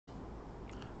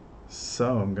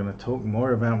So I'm going to talk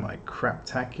more about my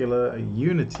craptacular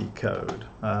Unity code.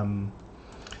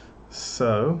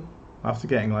 So after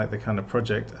getting like the kind of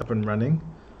project up and running,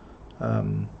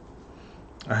 I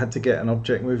had to get an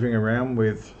object moving around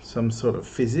with some sort of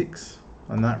physics,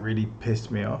 and that really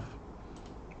pissed me off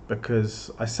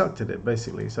because I sucked at it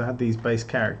basically. So I had these base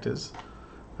characters,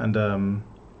 and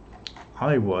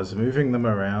I was moving them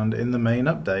around in the main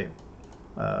update.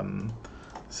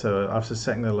 So after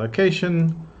setting the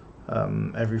location,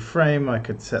 every frame I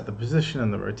could set the position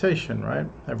and the rotation, right?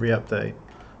 Every update.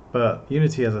 But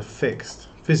Unity has a fixed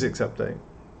physics update.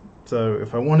 So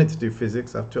if I wanted to do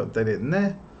physics, I have to update it in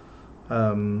there.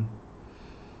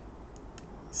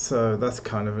 So that's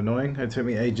kind of annoying. It took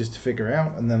me ages to figure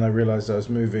out, and then I realized I was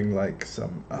moving like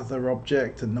some other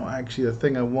object and not actually the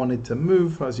thing I wanted to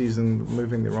move. I was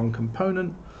moving the wrong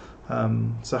component.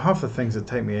 So half the things that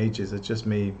take me ages are just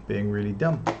me being really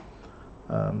dumb.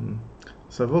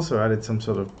 So I've also added some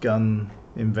sort of gun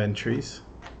inventories.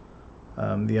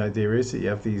 The idea is that you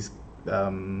have these,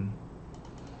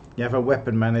 you have a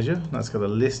weapon manager that's got a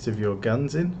list of your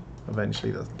guns in.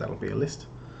 Eventually that'll be a list.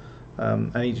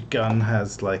 And each gun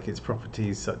has like its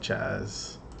properties, such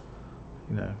as,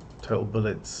 total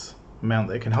bullets, amount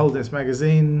that it can hold in its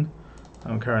magazine,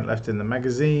 current left in the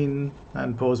magazine,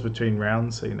 and pause between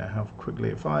rounds, so you know how quickly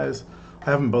it fires. I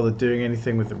haven't bothered doing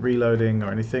anything with the reloading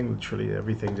or anything. Literally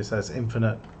everything just has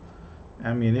infinite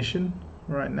ammunition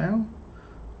right now.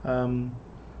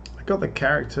 I got the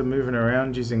character moving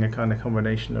around using a kind of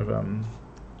combination of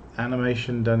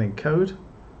animation done in code.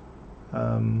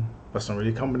 That's not really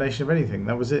a combination of anything.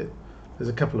 That was it. There's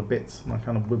a couple of bits and I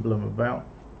kind of wibble them about.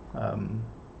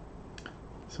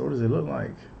 So what does it look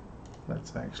like?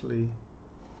 Let's actually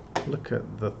look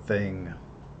at the thing.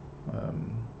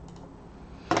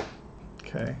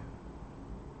 Okay.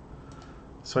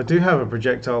 So I do have a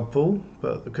projectile pool,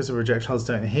 but because the projectiles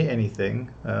don't hit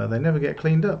anything, they never get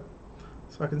cleaned up.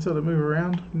 So I can sort of move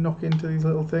around, knock into these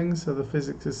little things, so the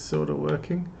physics is sort of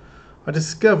working. I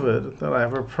discovered that I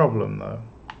have a problem though.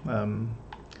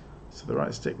 So the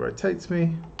right stick rotates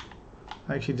me.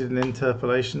 I actually did an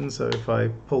interpolation, so if I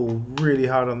pull really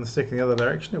hard on the stick in the other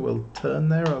direction, it will turn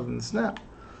there rather than snap.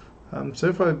 So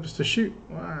if I was to shoot,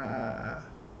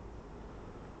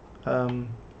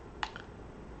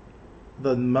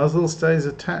 the muzzle stays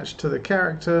attached to the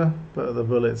character, but the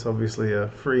bullets obviously are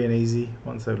free and easy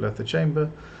once they've left the chamber.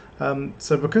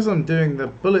 So because I'm doing the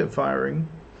bullet firing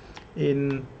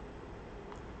in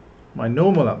my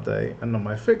normal update and not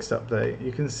my fixed update,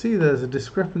 you can see there's a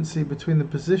discrepancy between the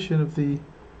position of the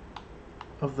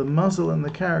muzzle and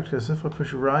the character. So if I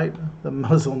push right, the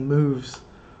muzzle moves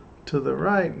to the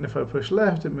right, and if I push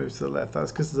left, it moves to the left.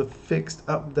 That's because the fixed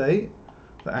update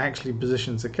that actually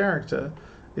positions the character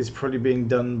is probably being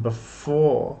done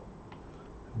before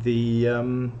the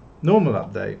normal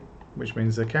update, which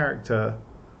means the character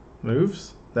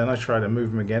moves, then I try to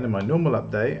move them again in my normal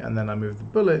update, and then I move the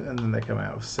bullet, and then they come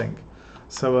out of sync.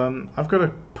 So I've got to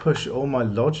push all my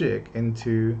logic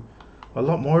into, a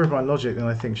lot more of my logic than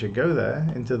I think should go there,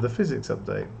 into the physics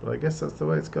update. But I guess that's the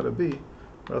way it's got to be,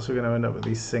 or else we're going to end up with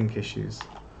these sync issues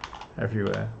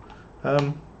everywhere.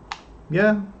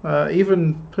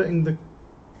 Even putting the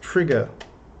trigger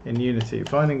in Unity,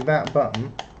 finding that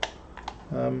button,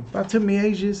 that took me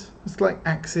ages. It's like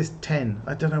axis 10.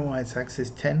 I don't know why it's axis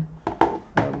 10.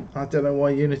 I don't know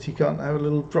why Unity can't have a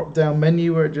little drop down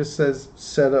menu where it just says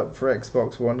set up for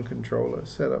Xbox One controller,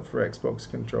 set up for Xbox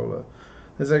controller.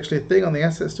 There's actually a thing on the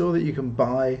asset store that you can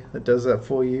buy that does that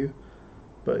for you,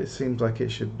 but it seems like it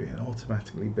should be an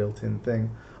automatically built-in thing.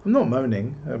 I'm not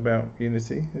moaning about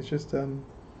Unity, it's just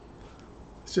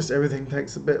everything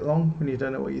takes a bit long when you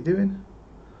don't know what you're doing.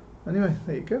 Anyway,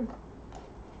 there you go.